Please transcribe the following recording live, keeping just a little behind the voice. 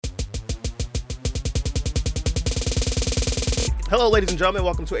Hello, ladies and gentlemen.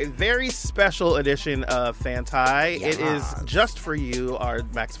 Welcome to a very special edition of FANTI. Yes. It is just for you, our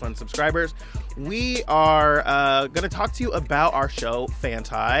MaxFun subscribers. We are going to talk to you about our show,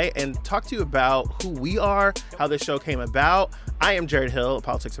 FANTI, and talk to you about who we are, how this show came about. I am Jared Hill, a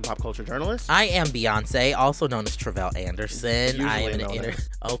politics and pop culture journalist. I am Beyonce, also known as Travell Anderson. I am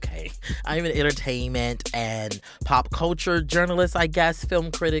an entertainment and pop culture journalist, I guess, film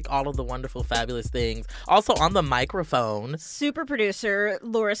critic, all of the wonderful, fabulous things. Also on the microphone, super producer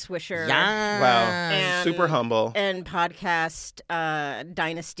Laura Swisher. Yeah. Wow. And, super humble. And podcast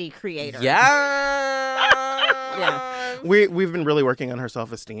dynasty creator. Yeah. Yeah. We've been really working on her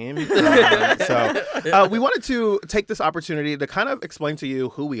self-esteem. So we wanted to take this opportunity to kind of explain to you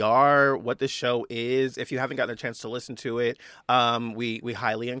who we are, what this show is. If you haven't gotten a chance to listen to it, we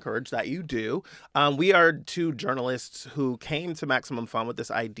highly encourage that you do. We are two journalists who came to Maximum Fun with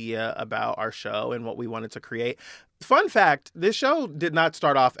this idea about our show and what we wanted to create. Fun fact, this show did not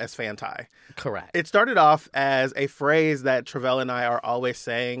start off as FANTI. Correct. It started off as a phrase that Travell and I are always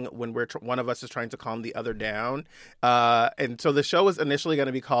saying when one of us is trying to calm the other down. And so the show was initially going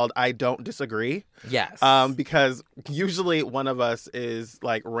to be called I Don't Disagree. Yes. Because usually one of us is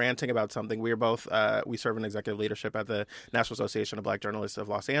like ranting about something. We are both, we serve in executive leadership at the National Association of Black Journalists of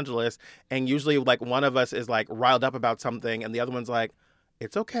Los Angeles. And usually like one of us is like riled up about something and the other one's like,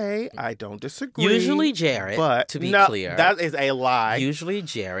 it's okay. I don't disagree. Usually Jared, but to be no, clear. That is a lie. Usually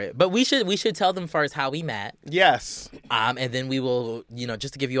Jared. But we should tell them first how we met. Yes. And then we will,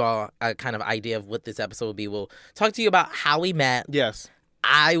 just to give you all a kind of idea of what this episode will be, we'll talk to you about how we met. Yes.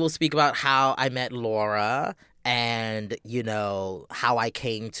 I will speak about how I met Laura and, how I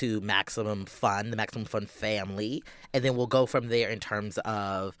came to Maximum Fun, the Maximum Fun family. And then we'll go from there in terms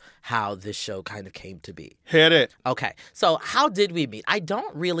of how this show kind of came to be. Hit it. Okay. So how did we meet? I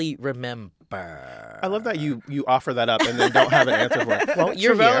don't really remember. I love that you offer that up and then don't have an answer for it. Well,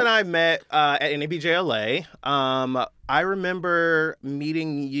 you're Travell here. and I met at NABJLA. I remember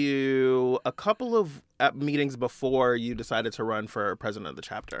meeting you a couple of meetings before you decided to run for president of the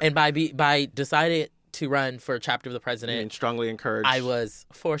chapter. And by decided to run for chapter of the president, and strongly encouraged. I was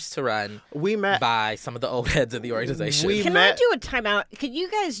forced to run. We met by some of the old heads of the organization. Can I do a timeout? Could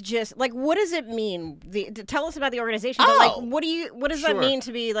you guys just what does it mean? Tell us about the organization. But what does that mean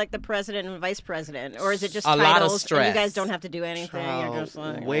to be like the president and vice president, or is it just a titles lot of stress? And you guys don't have to do anything. You're just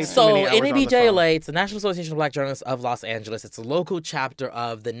like, so NABJLA, it's the National Association of Black Journalists of Los Angeles. It's a local chapter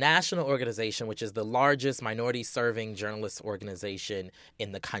of the national organization, which is the largest minority-serving journalist organization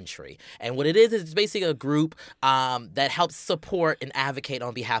in the country. And what it is it's basically a group that helps support and advocate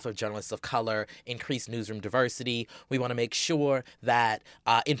on behalf of journalists of color, increase newsroom diversity. We want to make sure that,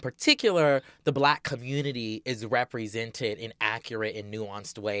 in particular, the Black community is represented in accurate and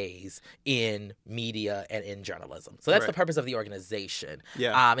nuanced ways in media and in journalism. So that's the purpose of the organization.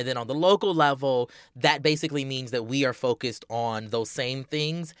 Yeah. And then on the local level, that basically means that we are focused on those same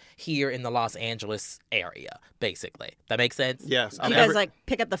things here in the Los Angeles area, basically. That makes sense? Yes. Do you guys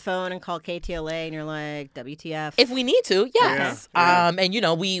pick up the phone and call KTLA and you're like, WTF? If we need to, yes. Yeah.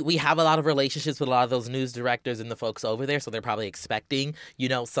 And we have a lot of relationships with a lot of those news directors and the folks over there, so they're probably expecting,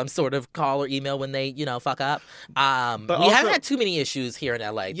 some sort of call or email when they, fuck up. But we haven't had too many issues here in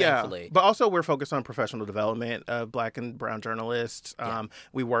LA, thankfully. But also we're focused on professional development of Black and brown journalists.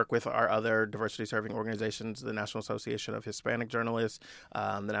 We work with our other diversity serving organizations, the National Association of Hispanic Journalists,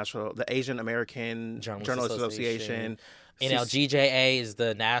 the Asian American Journalists Association. NLGJA is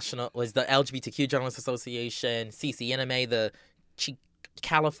the LGBTQ Journalists Association. CCNMA, the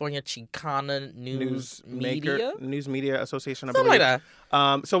California Chicana News Media Association, I Something believe. like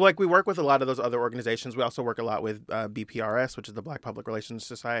that. So we work with a lot of those other organizations. We also work a lot with BPRS, which is the Black Public Relations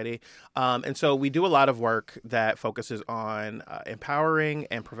Society. And so we do a lot of work that focuses on empowering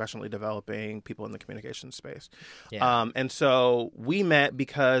and professionally developing people in the communications space. Yeah. And so we met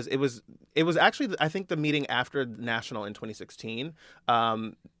because it was actually, I think, the meeting after National in 2016.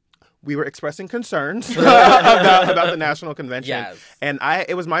 We were expressing concerns about the national convention. Yes. And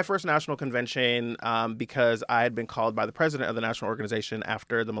it was my first national convention because I had been called by the president of the national organization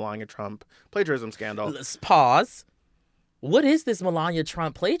after the Melania Trump plagiarism scandal. Let's pause. What is this Melania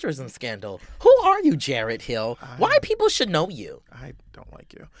Trump plagiarism scandal? Who are you, Jared Hill? Why people should know you? I don't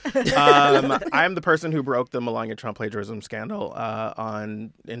like you. I'm the person who broke the Melania Trump plagiarism scandal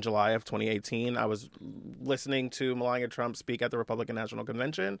in July of 2018. I was listening to Melania Trump speak at the Republican National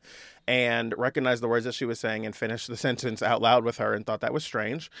Convention and recognized the words that she was saying and finished the sentence out loud with her and thought that was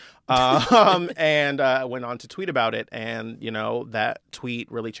strange. And went on to tweet about it. And, that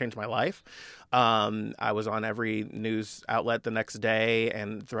tweet really changed my life. I was on every news outlet the next day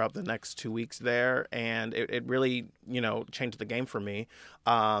and throughout the next 2 weeks there. And it really, changed the game for me,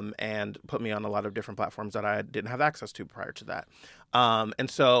 and put me on a lot of different platforms that I didn't have access to prior to that. And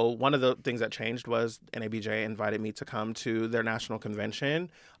so one of the things that changed was NABJ invited me to come to their national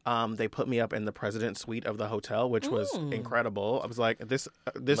convention. They put me up in the president's suite of the hotel, which was incredible. I was like, this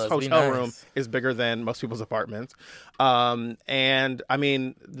hotel room is bigger than most people's apartments. And I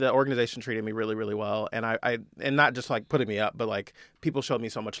mean, the organization treated me really, really well. And and not just like putting me up, but like people showed me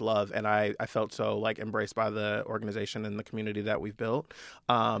so much love, and I felt so like embraced by the organization and the community that we've built,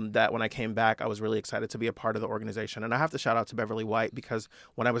 that when I came back, I was really excited to be a part of the organization. And I have to shout out to Beverly White, because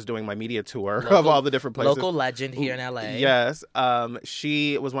when I was doing my media tour of all the different places, local legend here in LA. Yes.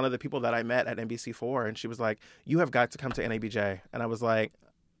 She was one of the people that I met at NBC4, and she was like, "You have got to come to NABJ." And I was like,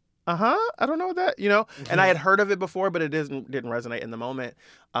 I don't know that, and I had heard of it before, but it didn't resonate in the moment.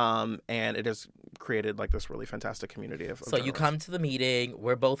 And it has created like this really fantastic community of So you come to the meeting,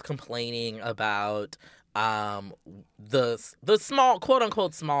 we're both complaining about the small, quote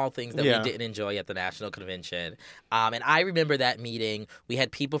unquote, small things that we didn't enjoy at the national convention. And I remember that meeting. We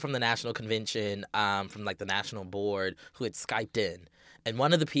had people from the national convention, from like the national board, who had Skyped in. And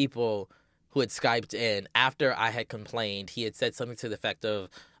one of the people who had Skyped in, after I had complained, he had said something to the effect of,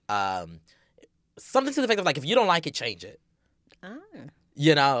 like, if you don't like it, change it.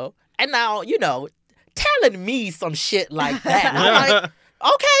 Oh. And now, telling me some shit like that. I'm like,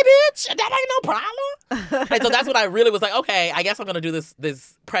 okay, bitch, that ain't no problem. And so that's when I really was like, okay, I guess I'm gonna do this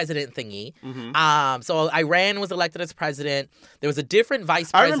president thingy. So I was elected as president. There was a different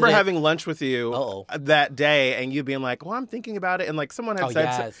vice president. I remember having lunch with you that day, and you being like, "Well, I'm thinking about it," and like someone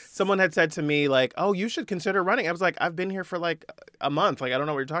had said to me like, "Oh, you should consider running." I was like, "I've been here for like a month. Like, I don't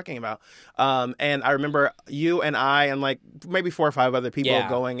know what you're talking about." And I remember you and I and like maybe 4 or 5 other people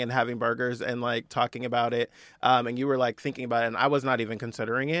going and having burgers and like talking about it. And you were like thinking about it, and I was not even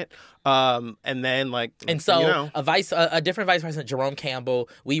considering it. And then like, so a different vice president, Jerome Campbell,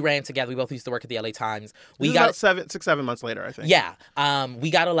 we ran together. We both used to work at the LA Times. We got about 6-7 months later, I think. Yeah. We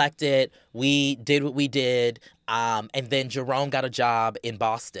got elected. We did what we did. And then Jerome got a job in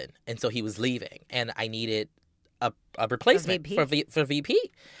Boston, and so he was leaving, and I needed a replacement for VP.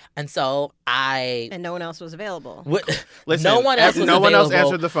 And so and no one else was available. Listen, no one else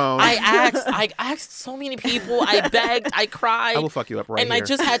answered the phone. I asked so many people. I begged. I cried. I will fuck you up right here. And I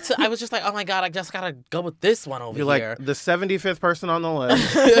was just like, oh my God, I just gotta go with this one over here. You're like the 75th person on the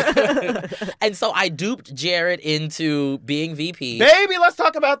list. And so I duped Jared into being VP. Baby, let's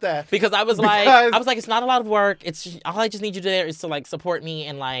talk about that. Because I was like, it's not a lot of work. It's all I just need you to do is to like support me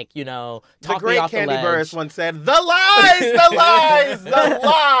and like, talk me off the ledge. The great Candy Burris once said, the lies, the lies, the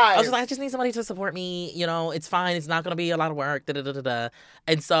lies. I was just like, I just need somebody to support me. It's fine. It's not going to be a lot of work.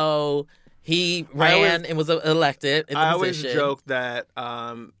 And so he ran and was elected in the position. I always joke that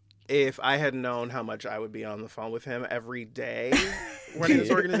if I had known how much I would be on the phone with him every day running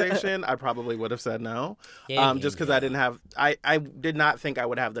this organization, I probably would have said no. Just because I did not think I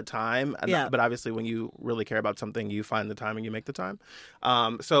would have the time. But obviously when you really care about something, you find the time and you make the time.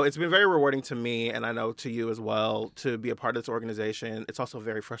 So it's been very rewarding to me, and I know to you as well, to be a part of this organization. It's also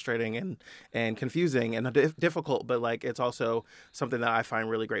very frustrating and confusing and difficult, but like it's also something that I find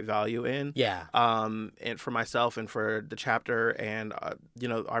really great value in. Yeah. And for myself and for the chapter and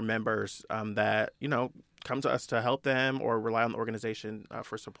our members that come to us to help them or rely on the organization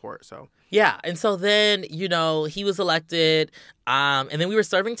for support. So yeah, and so then he was elected, and then we were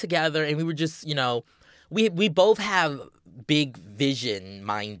serving together, and we were just we both have big vision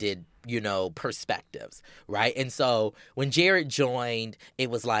minded perspectives, right? And so when Jared joined,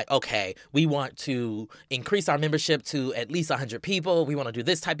 it was like, okay, we want to increase our membership to at least 100 people. We want to do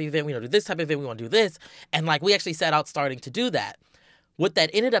this type of event. We want to do this type of event. We want to do this. And like we actually set out starting to do that. What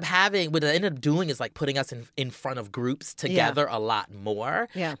that ended up doing is like putting us in front of groups together a lot more.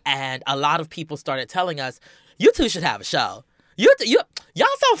 Yeah. And a lot of people started telling us, you two should have a show. Y'all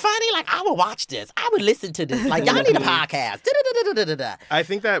so funny. Like, I would watch this. I would listen to this. Like, y'all need a podcast. I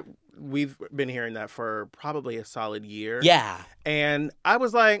think that we've been hearing that for probably a solid year. Yeah. And I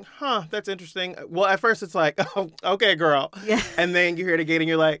was like, that's interesting. Well, at first it's like, oh, okay, girl. Yeah. And then you hear it again and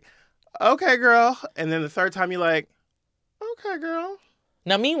you're like, okay, girl. And then the third time you're like, okay, girl.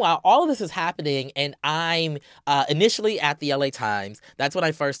 Now, meanwhile, all of this is happening, and I'm initially at the LA Times. That's when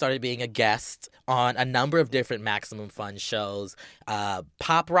I first started being a guest on a number of different Maximum Fun shows.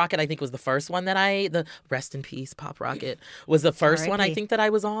 Pop Rocket, I think, was the first one that rest in peace, Pop Rocket, was the first one I think that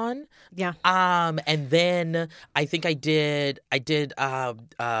I was on. Yeah. And then I think I did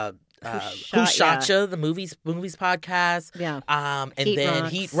Who Shot Ya, the movies podcast. Yeah. And Heat then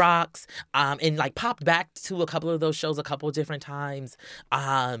Rocks. Heat Rocks. And like popped back to a couple of those shows a couple of different times.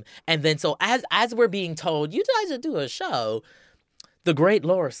 And then so as we're being told, you guys should do a show, the great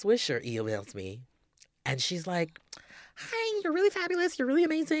Laura Swisher emails me. And she's like, hi, you're really fabulous. You're really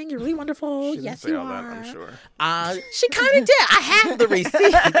amazing. You're really wonderful. She Yes, didn't say you all are. that, I'm sure. She kind of did. I have the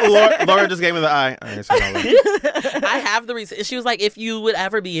receipt. Laura just gave me the eye. I didn't say all that. I have the receipt. She was like, if you would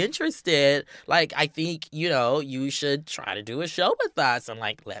ever be interested, like, I think, you should try to do a show with us and,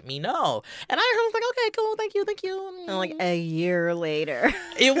 like, let me know. And I was like, okay, cool. Thank you. And like a year later.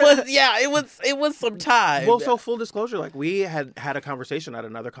 It was some time. Well, so full disclosure, like we had a conversation at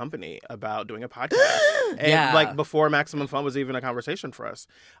another company about doing a podcast. And Yeah. like before Maximum Fun was even a conversation for us.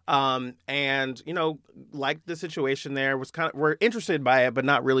 And, like the situation there was we're interested by it, but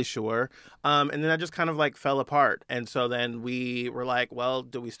not really sure. And then that just kind of like fell apart. And so then we were like, well,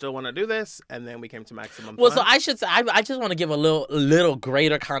 do we still want to do this? And then we came to Maximum Well, Fun. so I should say, I just want to give a little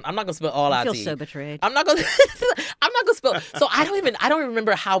greater I'm not going to spill all I out feel tea. so betrayed. I'm not gonna spill. So I don't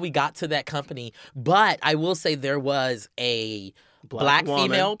remember how we got to that company, but I will say there was a black woman.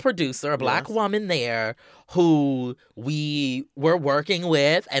 female producer, a black Yes. woman there who we were working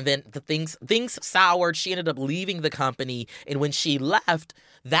with, and then the things soured. She ended up leaving the company, and when she left,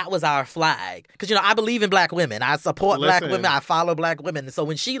 that was our flag. Because I believe in black women. I support black Listen. women. I follow black women. And so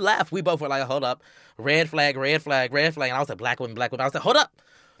when she left, we both were like, hold up, red flag, red flag, red flag. And I was like, black women, black women. I was like, hold up.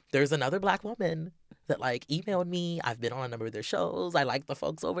 There's another black woman that like emailed me. I've been on a number of their shows. I like the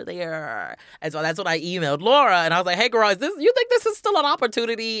folks over there. And so that's what I emailed Laura. And I was like, hey girl, you think this is still an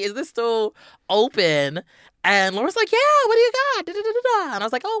opportunity? Is this still open? And Laura's like, yeah, what do you got? Da-da-da-da-da. And I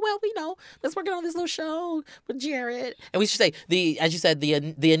was like, oh, well, let's work on this little show with Jared. And we should say, as you said,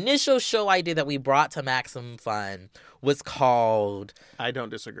 the initial show idea that we brought to Maximum Fun was called I Don't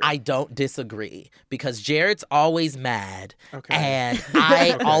Disagree. I Don't Disagree, because Jared's always mad, Okay. and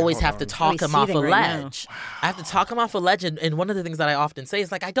I Okay, always hold have on. to talk Oh, him he's off a seething right now. ledge. I have to talk him off a ledge, and one of the things that I often say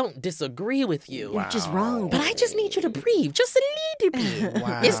is like, I don't disagree with you, You're just wrong. but I just need you to breathe, just a little bit.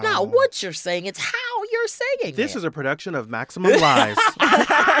 Wow. It's not what you're saying, it's how you're saying This it. is a production of Maximum Lies.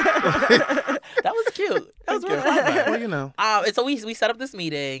 That was cute. That was really fun. Well, And so we set up this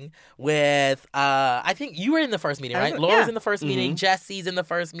meeting with, I think you were in the first meeting, right? Laura's yeah. in the first meeting. Jesse's in the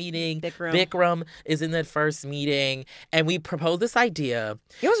first meeting. Bikram. Bikram is in the first meeting. And we proposed this idea.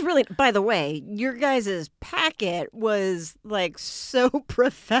 It was really, by the way, your guys' packet was like so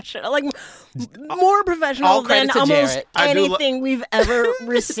professional, like more professional All than credit to almost Jared. I do anything we've ever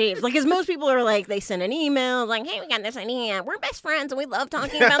received. Like, because most people are like, they send an email, like, hey, we got this idea. We're best friends and we love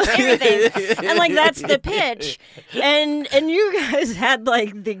talking about everything. And like, that's the pitch. And you guys had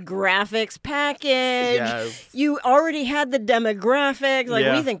like the graphics package. Yes. You already had the demographics. Like,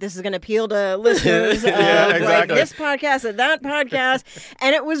 Yeah. we think this is going to appeal to listeners of Yeah, like exactly. this podcast and that podcast.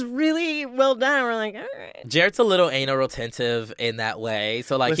 And it was really well done. We're like, all right. Jared's a little anal retentive in that way.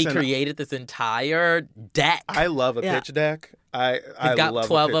 So like he Listen, created this entire deck. I love a Yeah. pitch deck. I He's got love a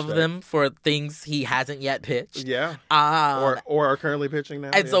 12 pitch of deck. them for things he hasn't yet pitched. Yeah. Um, Or are currently pitching now.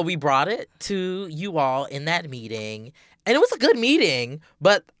 And yeah. so we brought it to you all in that meeting. And it was a good meeting.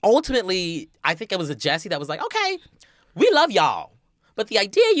 But ultimately, I think it was a Jesse that was like, okay, we love y'all. But the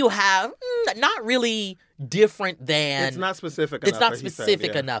idea you have, not really different than... It's not specific enough. It's not like he said,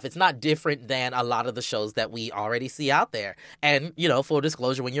 specific yeah. enough. It's not different than a lot of the shows that we already see out there. And, full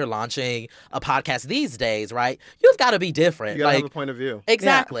disclosure, when you're launching a podcast these days, right, you've got to be different. You gotta like, have a point of view.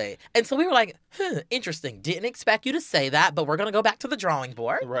 exactly. And so we were like, interesting. Didn't expect you to say that, but we're going to go back to the drawing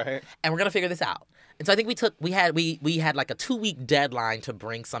board. Right. And we're going to figure this out. And so I think we had like a 2-week deadline to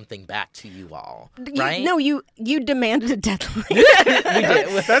bring something back to you all, right? You demanded a deadline. we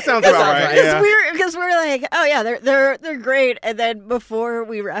did. That sounds about right. Yeah. Because we're like, oh yeah, they're great. And then before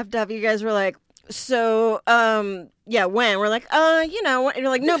we wrapped up, you guys were like, so yeah, when? We're like, and you're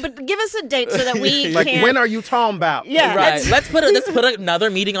like, no, but give us a date so that we Like, can. when are you talking about? Yeah, Right. Let's put another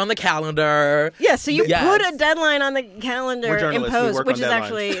meeting on the calendar. Yeah, so you Yes. put a deadline on the calendar We're journalists. We imposed, work which on is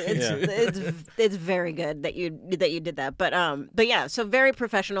deadlines. actually it's very good that you did that. But yeah, so very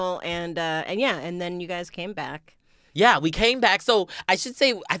professional and then you guys came back. Yeah, we came back. So I should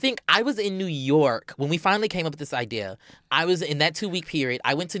say, I think I was in New York when we finally came up with this idea. I was in that 2-week period.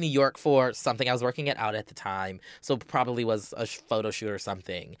 I went to New York for something. I was working at Out at the time, so probably was a photo shoot or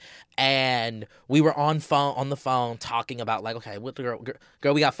something. And we were on the phone talking about like, okay, what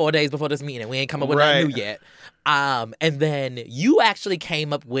girl, we got 4 days before this meeting. We ain't come up with nothing new yet. And then you actually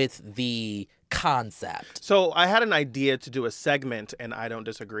came up with the concept. So I had an idea to do a segment, and I don't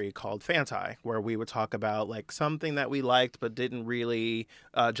disagree, called FANTI, where we would talk about like something that we liked but didn't really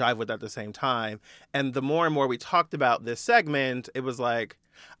jive with at the same time. And the more and more we talked about this segment, it was like,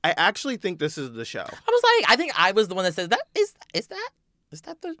 I actually think this is the show. I was like, I think I was the one that says that is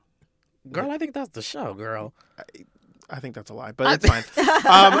that the girl? I think that's the show, girl. I think that's a lie, but it's fine.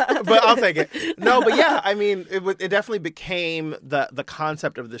 But I'll take it. No, but yeah, I mean, it definitely became the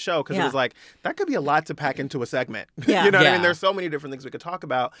concept of the show, because it was like, that could be a lot to pack into a segment. Yeah. You know what I mean? Yeah. There's so many different things we could talk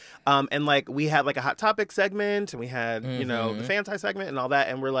about. And like, we had like a Hot Topic segment, and we had, you know, the FANTI segment and all that.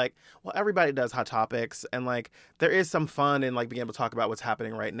 And we're like, well, everybody does Hot Topics. And like, there is some fun in like being able to talk about what's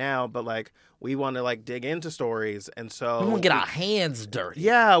happening right now. But like, we want to like dig into stories. And so We want to get our hands dirty.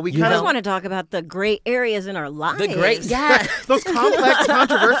 yeah, we I kind just of want to talk about the great areas in our lives. The great, yeah. those complex,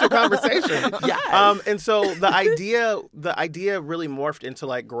 controversial conversations. Yes. And so the idea really morphed into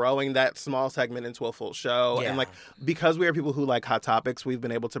like growing that small segment into a full show. Yeah. And like, because we are people who like Hot Topics, we've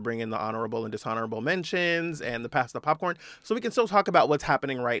been able to bring in the honorable and dishonorable mentions and the Pass the Popcorn, so we can still talk about what's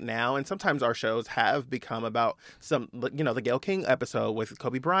happening right now. And sometimes our shows have become about some, you know, the Gayle King episode with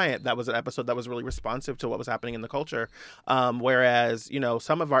Kobe Bryant. That was an episode that was really responsive to what was happening in the culture. Whereas, you know,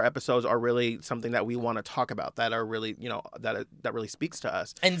 some of our episodes are really something that we want to talk about, that are really, you know, that really speaks to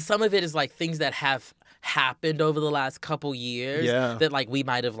us. And some of it is like things that have happened over the last couple years that like we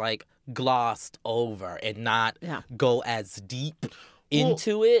might have like glossed over and not go as deep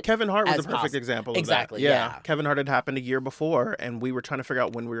into it. Kevin Hart was a as perfect possible. example of Exactly, that. yeah. Kevin Hart had happened a year before, and we were trying to figure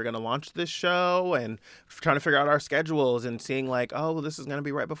out when we were going to launch this show, and trying to figure out our schedules, and seeing like, oh, well, this is going to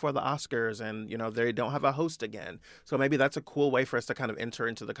be right before the Oscars, and you know, they don't have a host again. So maybe that's a cool way for us to kind of enter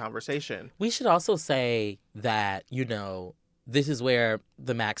into the conversation. We should also say that, you know, this is where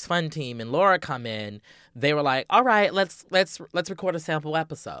the Max Fun team and Laura come in. They were like, all right, let's record a sample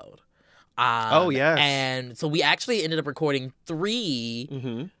episode. Oh, yes. And so we actually ended up recording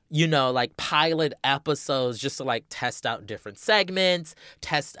 3, you know, like pilot episodes, just to like test out different segments,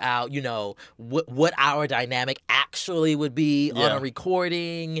 test out, you know, what our dynamic actually would be on a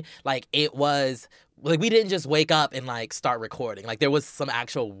recording. Like, it was like, we didn't just wake up and like start recording. Like, there was some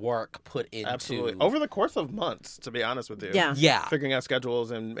actual work put into Absolutely. Over the course of months, to be honest with you. Yeah. Figuring out schedules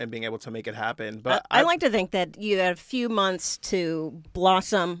and being able to make it happen. But I like to think that you had a few months to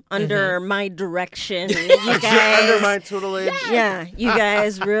blossom under my direction. You guys, under my tutelage. yeah, you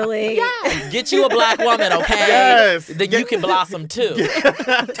guys really. Get you a black woman, okay? Yes. Then you can blossom too.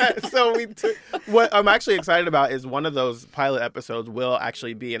 So what I'm actually excited about is one of those pilot episodes will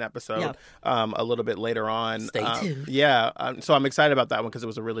actually be an episode a little bit later on. Stay tuned. So I'm excited about that one, because it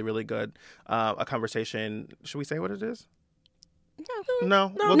was a really, really good a conversation. Should we say what it is?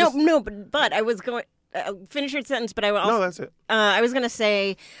 No. But I was going. Finish your sentence. But I will. No, that's it. I was going to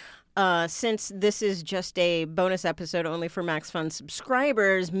say, since this is just a bonus episode only for Max Fun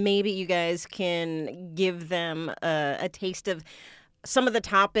subscribers, maybe you guys can give them a taste of some of the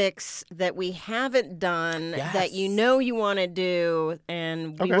topics that we haven't done that you know you want to do,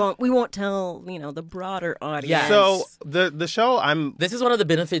 and we won't tell, you know, the broader audience. Yes. So the show, This is one of the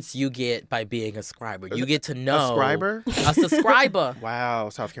benefits you get by being a scriber. You get to know a subscriber. Wow,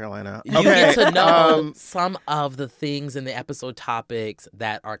 South Carolina. You get to know some of the things in the episode topics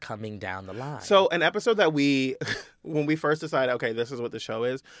that are coming down the line. So an episode that when we first decided, okay, this is what the show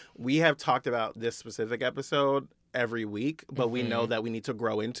is, we have talked about this specific episode every week, but we know that we need to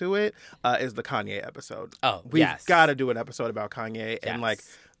grow into it, is the Kanye episode. Oh, We've got to do an episode about Kanye. And like,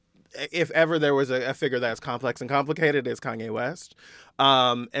 if ever there was a figure that's complex and complicated, it's Kanye West.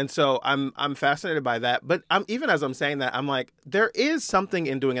 And so I'm fascinated by that. But even as I'm saying that, I'm like, there is something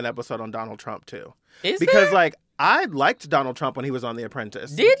in doing an episode on Donald Trump too. Because like, I liked Donald Trump when he was on The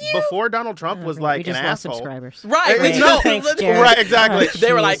Apprentice. Did you? Before Donald Trump was like we just an lost asshole. subscribers. Right. Thanks, Jared. Right, exactly.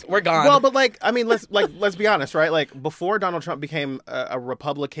 They were like, we're gone. Well, but like, I mean, let's be honest, right? Like, before Donald Trump became a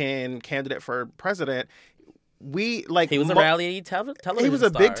Republican candidate for president, he was a reality television He was a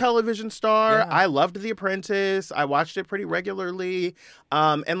star. big television star. Yeah. I loved The Apprentice. I watched it pretty regularly.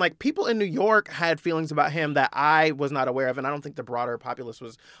 And like, people in New York had feelings about him that I was not aware of, and I don't think the broader populace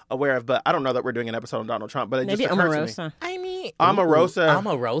was aware of. But I don't know that we're doing an episode on Donald Trump. But it Maybe just occurs to me. Omarosa. I mean, Omarosa.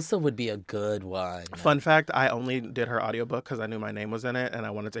 Omarosa would be a good one. Fun fact, I only did her audiobook because I knew my name was in it, and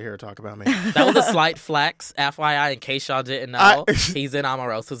I wanted to hear her talk about me. That was a slight flex, FYI, in case y'all didn't know. He's in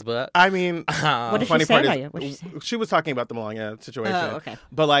Omarosa's book. I mean, What did funny she say part about is, you? What did she say? she was talking about the Melania situation. Oh, okay.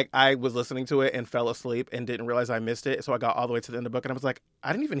 But like, I was listening to it and fell asleep and didn't realize I missed it. So I got all the way to the end of the book and I was like,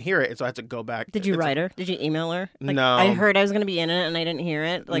 I didn't even hear it, and so I had to go back. Did you write her? Did you email her? Like, No. I heard I was going to be in it, and I didn't hear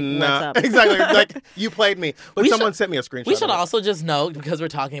it. Like, No. what's up? Exactly. Like, you played me. But someone sent me a screenshot. We should of it. also just note, because we're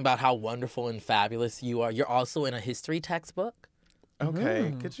talking about how wonderful and fabulous you are, you're also in a history textbook.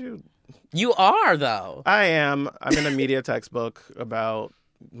 Okay. Could you... You are, though. I am. I'm in a media textbook about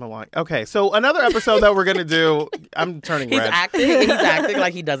Melania. Okay, so another episode that we're gonna do. I'm turning He's red. acting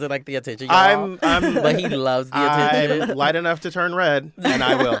like he doesn't like the attention. Y'all. But he loves the attention. I'm light enough to turn red, and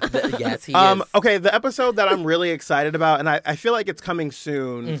I will. Yes, he is. Okay, the episode that I'm really excited about, and I feel like it's coming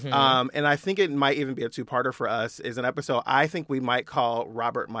soon, and I think it might even be a two-parter for us, is an episode I think we might call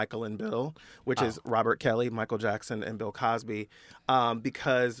Robert, Michael, and Bill, which is Robert Kelly, Michael Jackson, and Bill Cosby,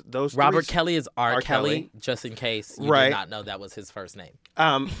 because those Robert three... Kelly is R. Kelly, just in case you did not know that was his first name.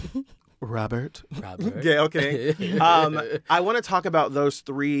 Robert. Robert. Yeah, okay. I want to talk about those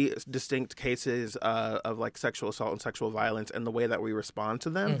three distinct cases of like sexual assault and sexual violence and the way that we respond to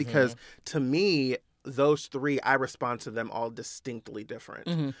them, because to me, those three, I respond to them all distinctly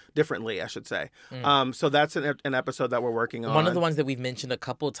differently, I should say. So that's an episode that we're working on. One of the ones that we've mentioned a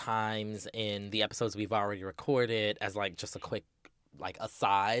couple times in the episodes we've already recorded as like just a quick like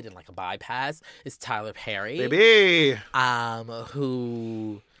aside and like a bypass is Tyler Perry. Baby.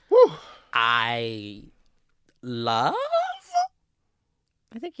 Who Woo. I love.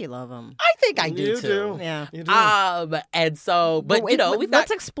 I think you love him. I think I do You too. do. Yeah. You do. And so, but wait, you know, we've got.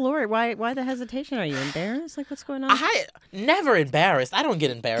 let's explore it. Why the hesitation? Are you embarrassed? Like, what's going on? I never embarrassed. I don't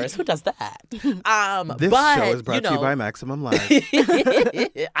get embarrassed. Who does that? This but, show is brought to you by Maximum Live.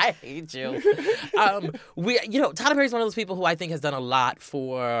 I hate you. Tyler Perry's one of those people who I think has done a lot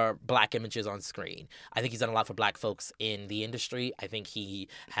for Black images on screen. I think he's done a lot for Black folks in the industry. I think he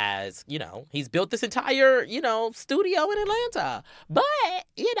has, he's built this entire, studio in Atlanta. But,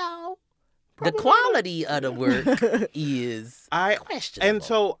 the quality of the work is questionable. And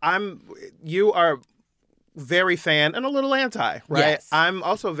so you are very fan and a little anti, right? Yes. I'm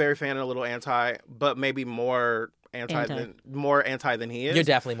also very fan and a little anti, but maybe more anti than he is. You're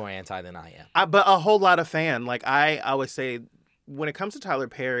definitely more anti than I am. But a whole lot of fan. Like I always say, when it comes to Tyler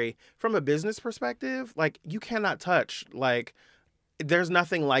Perry, from a business perspective, like you cannot touch like. There's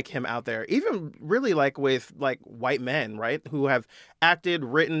nothing like him out there, even really like with like white men, right? Who have acted,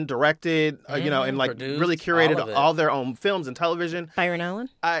 written, directed, and like produced, really curated all their own films and television. Byron Allen?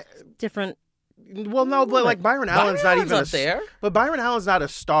 Different. Well, no, but like Byron Allen's not even up there. But Byron Allen's not a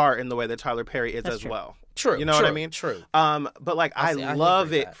star in the way that Tyler Perry is as well. True. You know what I mean? True. But like I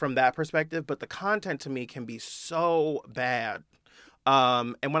love it that. from that perspective, but the content to me can be so bad.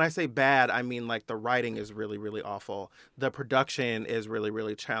 And when I say bad, I mean like the writing is really, really awful. The production is really,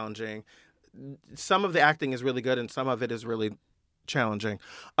 really challenging. Some of the acting is really good and some of it is really challenging.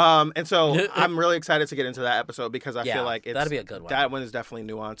 And so I'm really excited to get into that episode because I feel like that'll be a good one. That one is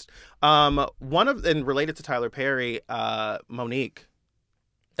definitely nuanced. And related to Tyler Perry, Monique.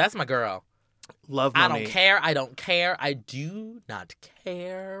 That's my girl. Love Monique. I don't care. I do not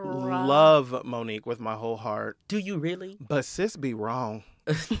care. Love Monique with my whole heart. Do you really? But sis be wrong.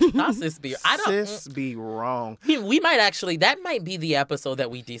 Not sis be. Sis be wrong. We might actually. That might be the episode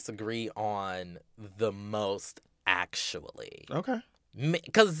that we disagree on the most. Actually. Okay.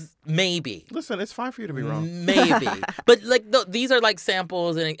 Because maybe. Listen, it's fine for you to be wrong. Maybe. But like these are like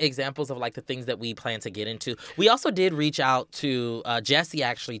samples and examples of like the things that we plan to get into. We also did reach out to Jesse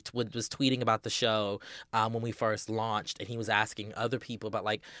actually was tweeting about the show when we first launched, and he was asking other people about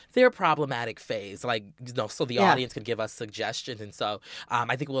like their problematic phase, like so the audience could give us suggestions. And so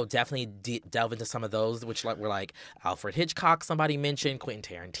I think we'll definitely delve into some of those, which like were like Alfred Hitchcock, somebody mentioned, Quentin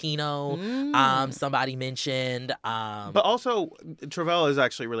Tarantino, somebody mentioned, but also. Travell is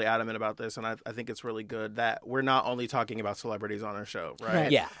actually really adamant about this, and I think it's really good that we're not only talking about celebrities on our show,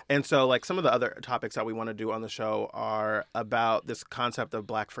 right? Yeah. And so, like, some of the other topics that we want to do on the show are about this concept of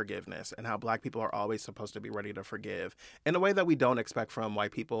Black forgiveness and how Black people are always supposed to be ready to forgive in a way that we don't expect from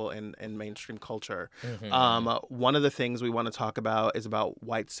white people in mainstream culture. Mm-hmm. One of the things we want to talk about is about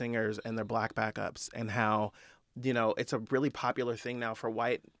white singers and their Black backups and how it's a really popular thing now for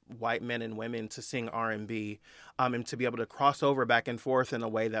white men and women to sing R&B and to be able to cross over back and forth in a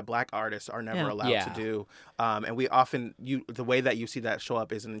way that Black artists are never allowed to do. And we often, the way that you see that show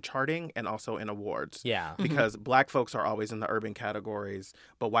up is in charting and also in awards. Yeah. Because Black folks are always in the urban categories,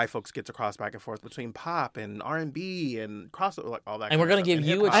 but white folks get to cross back and forth between pop and R&B and crossover, like all that. And we're going to give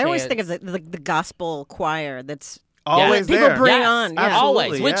you a chance. I always think of the gospel choir that's Always People there. bring Yes, on. Yeah. always.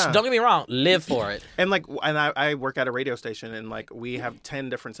 Absolutely, Which, yeah. don't get me wrong, live for it. And I work at a radio station, and like we have 10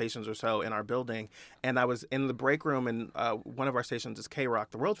 different stations or so in our building. And I was in the break room, and one of our stations is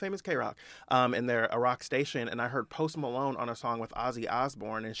K-Rock, the world famous K-Rock, and they're a rock station. And I heard Post Malone on a song with Ozzy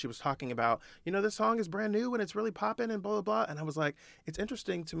Osbourne, and she was talking about, this song is brand new and it's really popping and blah blah blah. And I was like, it's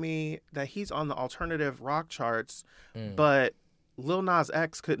interesting to me that he's on the alternative rock charts, but Lil Nas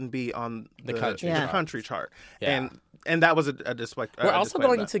X couldn't be on the country chart. Yeah. And that was a display. We're also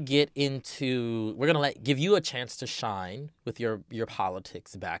going to get into. We're going to give you a chance to shine with your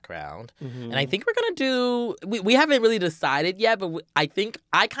politics background, and I think we're going to do. We haven't really decided yet, but I think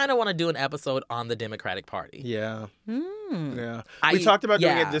I kind of want to do an episode on the Democratic Party. Yeah. Yeah. We talked about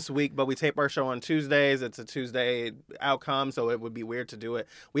doing it this week, but we tape our show on Tuesdays. It's a Tuesday outcome, so it would be weird to do it.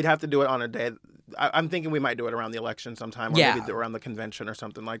 We'd have to do it on a day. I'm thinking we might do it around the election sometime, or maybe around the convention or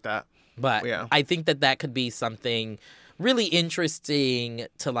something like that. But I think that could be something really interesting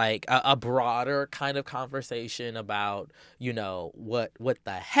to a broader kind of conversation about, what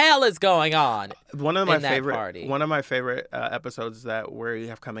the hell is going on. One of my favorite episodes that we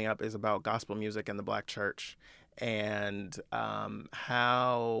have coming up is about gospel music and the Black church, and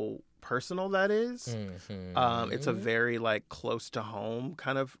how personal that is. It's a very close to home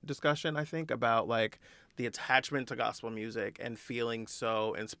kind of discussion, I think, about the attachment to gospel music and feeling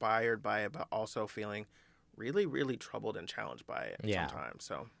so inspired by it, but also feeling really, really troubled and challenged by it sometimes.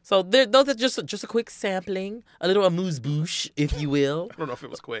 So those are just a quick sampling, a little amuse-bouche, if you will. I don't know if it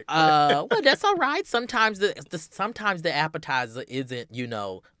was quick. Well, that's all right. Sometimes the appetizer isn't,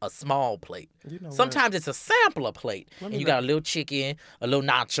 a small plate. Sometimes it's a sampler plate, and you got a little chicken, a little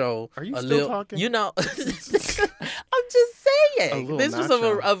nacho. Are you still talking? I'm just saying. This was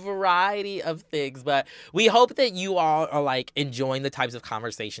a variety of things, but we hope that you all are enjoying the types of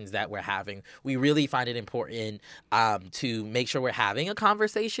conversations that we're having. We really find it important to make sure we're having a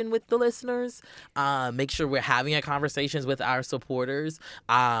conversation with the listeners, make sure we're having a conversations with our supporters,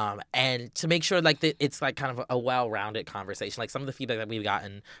 and to make sure that it's kind of a well-rounded conversation. Some of the feedback that we've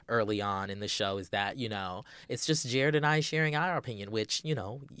gotten early on in the show is that it's just Jared and I sharing our opinion, which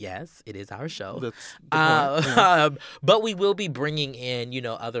yes, it is our show. That's the point. But we will be bringing in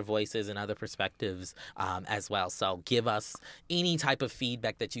other voices and other perspectives as well. So give us any type of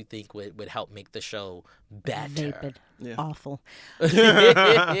feedback that you think would help make the show better. Vapid. Yeah. Awful.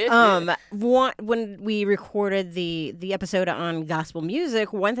 When we recorded the episode on gospel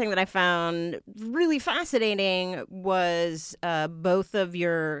music, one thing that I found really fascinating was both of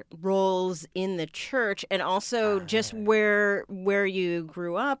your roles in the church, and also just where you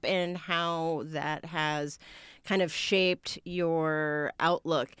grew up and how that has kind of shaped your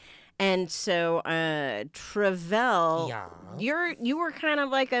outlook. And so, Travell, you were kind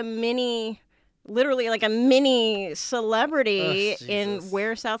of literally like a mini celebrity in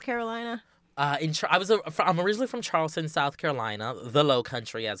where, South Carolina? I'm originally from Charleston, South Carolina, the Low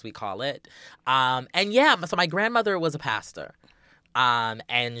Country as we call it. So my grandmother was a pastor.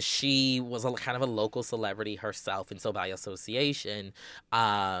 And she was kind of a local celebrity herself, and so by association,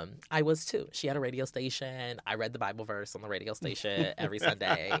 I was too. She had a radio station. I read the Bible verse on the radio station every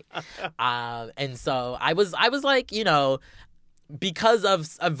Sunday. And so I was because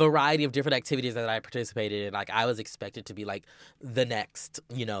of a variety of different activities that I participated in, I was expected to be the next,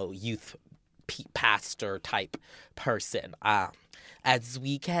 youth pastor type person. As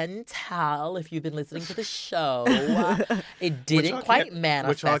we can tell, if you've been listening to the show, it didn't quite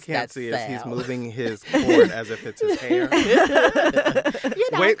manifest. What y'all can't see is he's moving his cord as if it's his hair.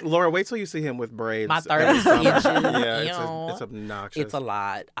 Wait, Laura, wait till you see him with braids. My 30 inches. Yeah, it's obnoxious. It's a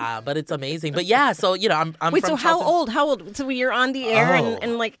lot, but it's amazing. But yeah, so I'm Wait, from so how old? So you're on the air,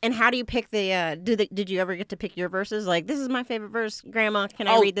 and how do you pick did you ever get to pick your verses? This is my favorite verse, Grandma. Can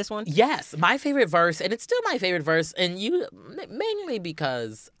I read this one? Yes, my favorite verse, and it's still my favorite verse, and you mainly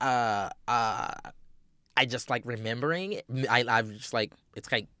because I just remembering it. I'm just it's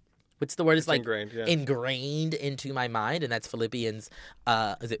what's the word? It's ingrained into my mind, and that's Philippians.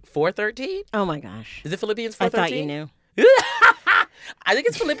 Is it 4:13? Oh my gosh! Is it Philippians 4:13? I thought you knew. I think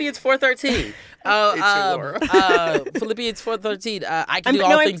it's Philippians 4:13. Philippians 4:13. I can do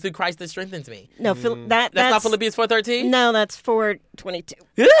all things through Christ that strengthens me. No, that's not Philippians 4:13. No, that's 4:22.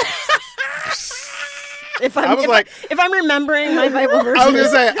 If I'm remembering my Bible verse, I was gonna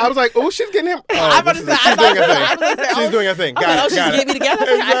say, oh, she's getting him. She's doing a thing. She's getting me together.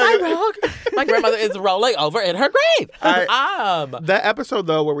 Am I wrong? My grandmother is rolling over in her grave. That episode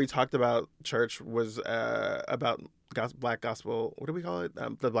though, where we talked about church, was about Black gospel. What do we call it?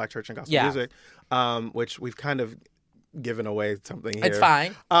 The Black church and gospel music, which we've kind of given away something here. It's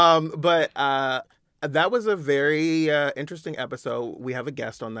fine. But That was a very interesting episode. We have a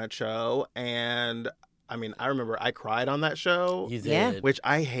guest on that show, and I mean, I remember I cried on that show. You did. Yeah. Which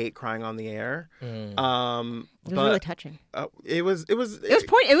I hate crying on the air. It was really touching. It was It was It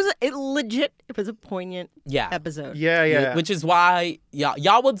was a poignant episode. Yeah. Which is why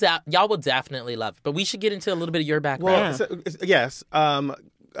y'all will definitely love it. But we should get into a little bit of your background. Well, yes.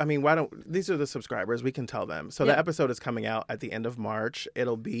 I mean, why don't these are the subscribers? We can tell them. So the episode is coming out at the end of March.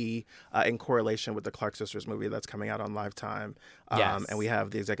 It'll be in correlation with the Clark Sisters movie that's coming out on Lifetime. Yes. And we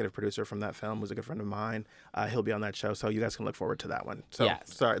have the executive producer from that film, who's a good friend of mine. He'll be on that show, so you guys can look forward to that one. So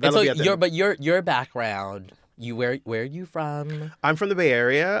sorry, that'll be at the end. Your background. Where are you from? I'm from the Bay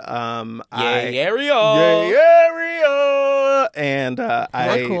Area. Yay area. And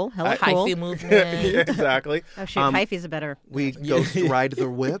Hella cool. Hyphy movement. Exactly. Oh shoot, Hyphy's a better. We ghost ride the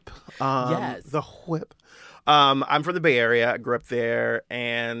whip. Yes. The whip. I'm from the Bay Area. I grew up there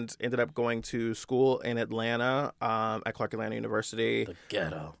and ended up going to school in Atlanta at Clark Atlanta University. The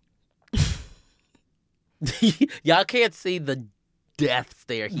ghetto. Y'all can't see the death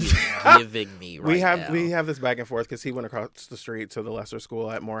stare he's giving me right now. We have this back and forth because he went across the street to the lesser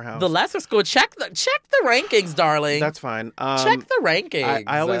school at Morehouse. The lesser school. Check the rankings, darling. That's fine. Check the rankings.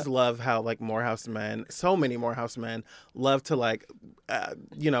 I always love how like Morehouse men, so many Morehouse men, love to like,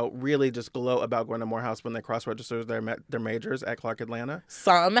 really just gloat about going to Morehouse when they cross register their majors at Clark Atlanta.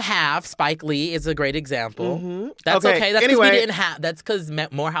 Some have. Spike Lee is a great example. Mm-hmm. That's okay. That's because anyway. we didn't have. That's because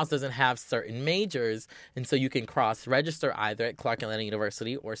Morehouse doesn't have certain majors, and so you can cross register either at Clark Atlanta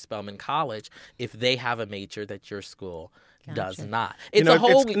University or Spelman College if they have a major that your school does not. It's a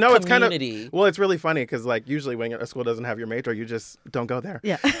whole community. It's kind of, well, it's really funny because like usually when a school doesn't have your major, you just don't go there.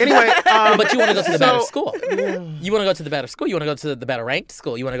 Yeah. Anyway, but you want to go to the better school. You want to go to the better school. You want to go to the better ranked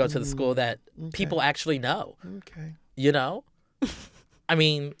school. You want to go to the school that people actually know. Okay. You know? I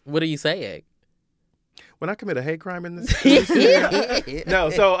mean, what are you saying? When I commit a hate crime in this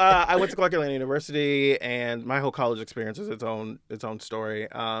No, so I went to Clark Atlanta University, and my whole college experience is its own story.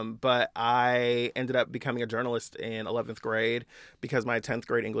 But I ended up becoming a journalist in 11th grade because my 10th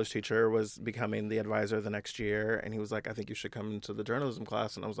grade English teacher was becoming the advisor the next year, and he was like, I think you should come into the journalism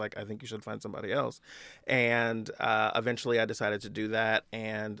class. And I was like, I think you should find somebody else. And eventually I decided to do that.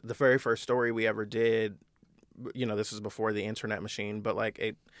 And the very first story we ever did, this was before the internet machine, but like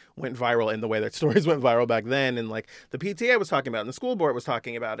it went viral in the way that stories went viral back then. And like the PTA was talking about it and the school board was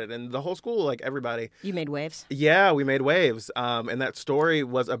talking about it and the whole school, like everybody. You made waves? Yeah, we made waves. And that story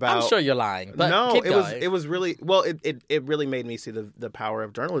was about. I'm sure you're lying, but no, keep it was really, well, it really made me see the power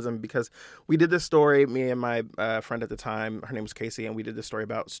of journalism because we did this story, me and my friend at the time, her name was Casey, and we did this story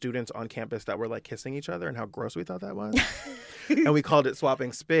about students on campus that were like kissing each other and how gross we thought that was. And we called it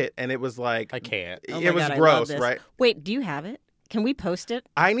swapping spit, and it was like. I can't. It was gross, right? Wait, do you have it? Can we post it?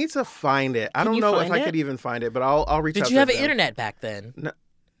 I need to find it. I don't know if I could even find it, but I'll reach out to them. Did you have an internet back then? No.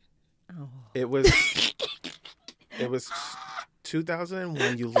 Oh. It was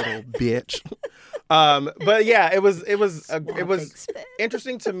 2001, you little bitch. But yeah, it was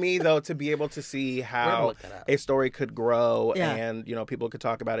interesting to me though to be able to see how a story could grow and people could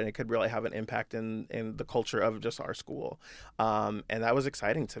talk about it and it could really have an impact in the culture of just our school. And that was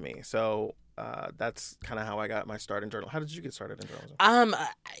exciting to me. So that's kind of how I got my start in journalism. How did you get started in journalism?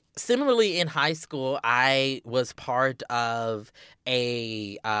 Similarly, in high school, I was part of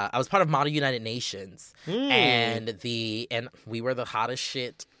Model United Nations, and we were the hottest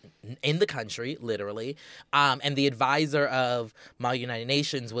shit in the country, literally. And the advisor of Model United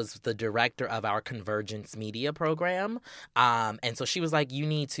Nations was the director of our Convergence Media program. And so she was like, you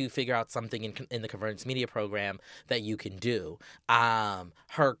need to figure out something in the Convergence Media program that you can do.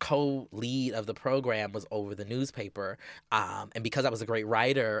 Her co-lead of the program was over the newspaper. And because I was a great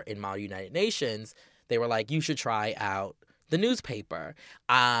writer in Model United Nations, they were like, you should try out the newspaper.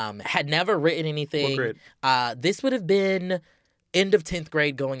 Had never written anything. What grade? This would have been end of 10th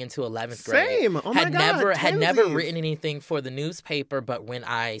grade going into 11th grade. Same. Oh my God. Had never written anything for the newspaper, but when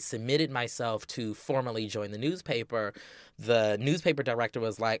I submitted myself to formally join the newspaper director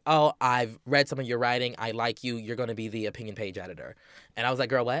was like, oh, I've read some of your writing. I like you. You're going to be the opinion page editor. And I was like,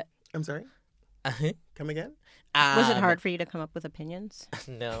 girl, what? I'm sorry? Uh-huh. Come again? Was it hard for you to come up with opinions?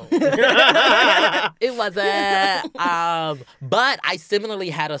 No. It wasn't. But I similarly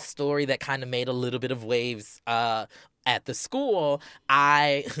had a story that kind of made a little bit of waves at the school.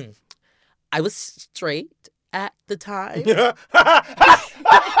 I was straight at the time.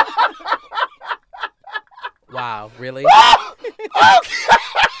 Wow, really?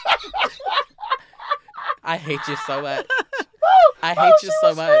 I hate you so much. I hate you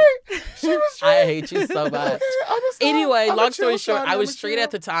so much. I hate you so much. I was Anyway, I'm a long story chill short, son, I I'm was a straight chill.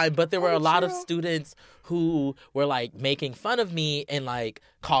 at the time, but there were I'm a a lot of chill. students who were like making fun of me and like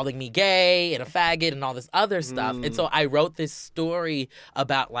calling me gay and a faggot and all this other stuff. And so I wrote this story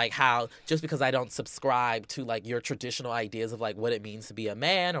about like how just because I don't subscribe to like your traditional ideas of like what it means to be a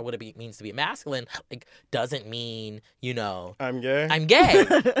man or what it means to be masculine, like doesn't mean, you know, I'm gay. I'm gay.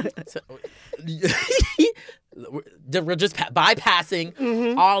 So, we're just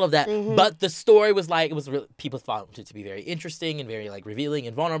bypassing all of that. But the story was like, it was really, people found it to be very interesting and very like revealing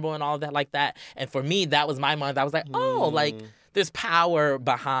and vulnerable and all of that like that. And for me, that was my mind. I was like, oh, like there's power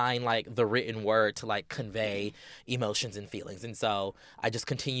behind like the written word to like convey emotions and feelings. And so I just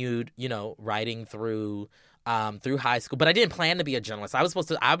continued, you know, writing through high school, but I didn't plan to be a journalist. I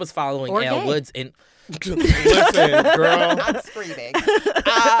was following Or Elle gay. Woods in. Listen, girl. I'm screaming.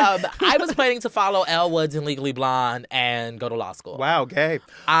 I was planning to follow Elle Woods in Legally Blonde and go to law school. Wow, gay.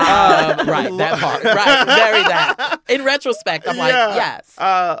 Right, that part. Right, very that. In retrospect, I'm like, yes.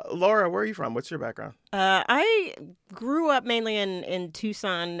 Laura, where are you from? What's your background? I grew up mainly in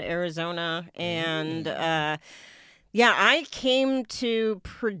Tucson, Arizona, and yeah, I came to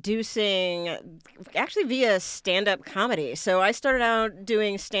producing actually via stand-up comedy. So I started out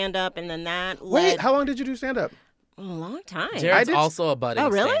doing stand-up, and then that led Wait, how long did you do stand-up? a long time. Jared's did- also a budding Oh,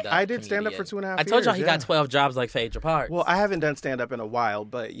 really? stand-up I did stand-up comedian. for 2.5 I told y'all years, he got 12 jobs like Phaedra Parks. Well, I haven't done stand-up in a while,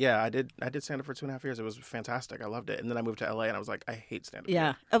 but yeah, I did stand-up for 2.5 years. It was fantastic. I loved it. And then I moved to LA, and I was like, I hate stand-up.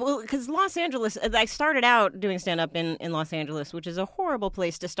 Yeah. Well, because Los Angeles, I started out doing stand-up in Los Angeles, which is a horrible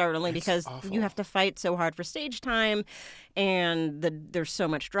place to start only because awful. you have to fight so hard for stage time, and there's so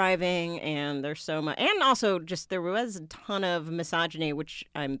much driving, and there's so much, and also just there was a ton of misogyny, which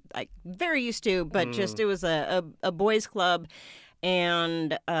I'm like very used to, but just it was a boys' club,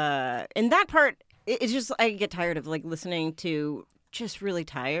 and that part, it's just I get tired of like listening to just really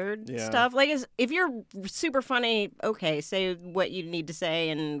tired stuff. Like, if you're super funny, okay, say what you need to say,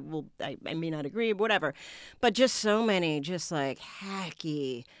 and I may not agree, whatever. But just so many, just like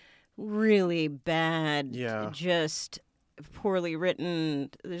hacky, really bad, just poorly written.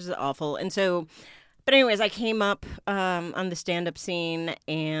 This is awful. And so, but anyways, I came up on the stand-up scene,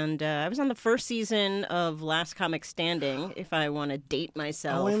 and I was on the first season of Last Comic Standing, if I want to date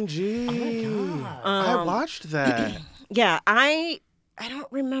myself. OMG. Oh my God. I watched that. Yeah, I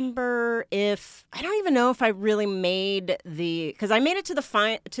don't remember if I don't even know if I really made because I made it to the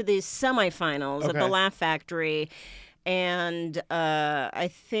semifinals at the Okay. Laugh Factory, and I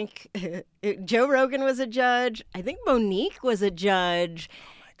think Joe Rogan was a judge. I think Monique was a judge,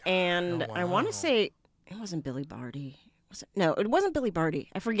 and Oh, I want wow. to say it wasn't Billy Barty. No, it wasn't Billy Barty.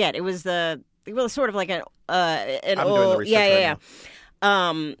 I forget. It was sort of like an I'm old doing the research right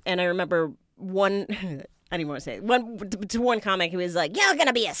now. And I remember one. I don't even want to say it. To one comic who was like, "You're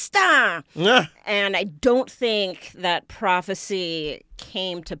gonna be a star," now. and I don't think that prophecy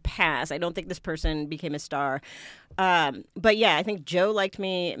came to pass. I don't think this person became a star. But yeah, I think Joe liked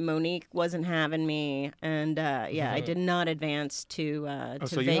me. Monique wasn't having me, and I did not advance to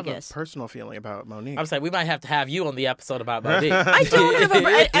So you have a Vegas. personal feeling about Monique. I'm saying we might have to have you on the episode about Monique. I don't have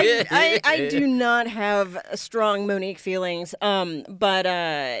I do not have strong Monique feelings. But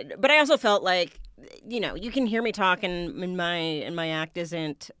I also felt like, you know, you can hear me talk, and my act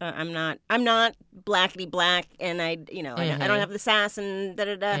isn't. I'm not blackety black, and I don't have the sass and da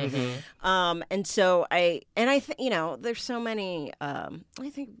da da. And so I think, you know, there's so many. I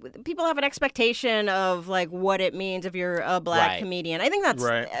think people have an expectation of like what it means if you're a black Right. comedian. I think that's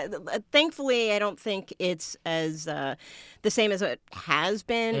thankfully I don't think it's as the same as it has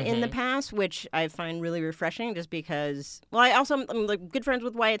been in the past, which I find really refreshing. Just because, well, I'm like good friends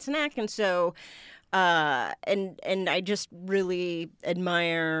with Wyatt Cenac, and so. And I just really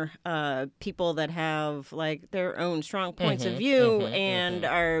admire people that have like their own strong points of view and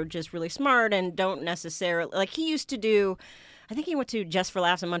are just really smart and don't necessarily like he used to do. I think he went to Just for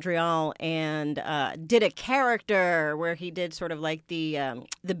Laughs in Montreal and did a character where he did sort of like the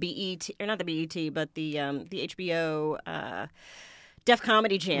BET, or not the BET, but the HBO. Def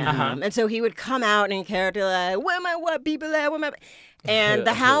Comedy Jam, and so he would come out in character like, "Where my white people at? Where my?" And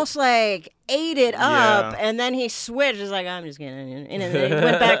the house like ate it up, and then he switched. It's like, I'm just kidding, and then he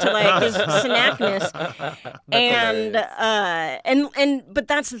went back to like his snackness, and but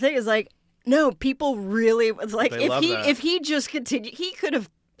that's the thing is like, no, people really it's like They love that. if he just continued, he could have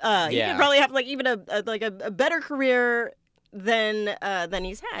he Yeah. could probably have like even a better career than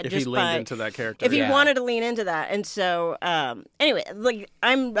he's had if just he leaned by into that character. if he Yeah. wanted to lean into that. And so anyway, like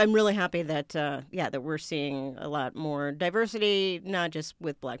I'm really happy that that we're seeing a lot more diversity, not just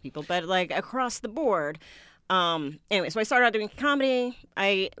with black people, but like across the board. Anyway, so I started out doing comedy.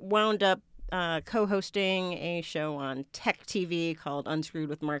 I wound up co-hosting a show on Tech TV called Unscrewed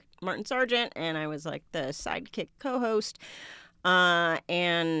with Martin Sargent, and I was like the sidekick co-host.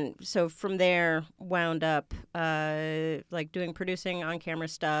 And so from there wound up like doing producing on camera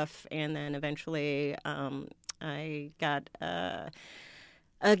stuff, and then eventually I got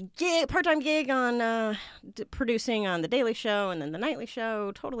part-time gig on producing on The Daily Show and then The Nightly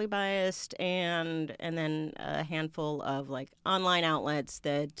Show, Totally Biased, and then a handful of like online outlets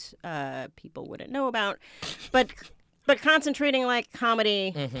that people wouldn't know about, but concentrating like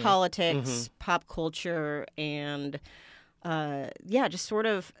comedy, politics, pop culture, and just sort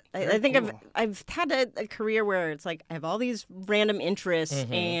of. I think cool. I've had a career where it's like I have all these random interests,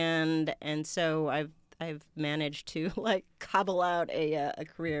 and so I've managed to like cobble out a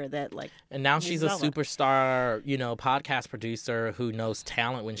career that like. And now she's a superstar, podcast producer who knows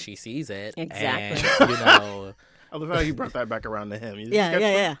talent when she sees it. Exactly. And, I love how you brought that back around to him.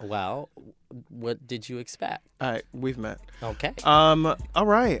 Yeah. Well, what did you expect? We've met. Okay. All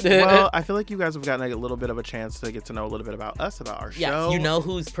right. Well, I feel like you guys have gotten a little bit of a chance to get to know a little bit about us, about our show. Yes. You know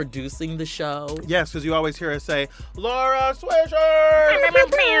who's producing the show? Yes, because you always hear us say, Laura Swisher!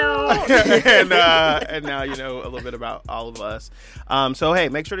 and now you know a little bit about all of us. So, hey,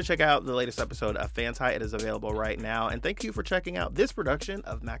 make sure to check out the latest episode of FANTI. It is available right now. And thank you for checking out this production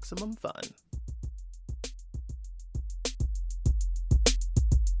of Maximum Fun.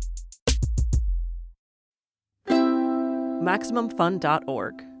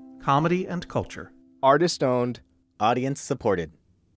 MaximumFun.org. Comedy and culture. Artist owned. Audience supported.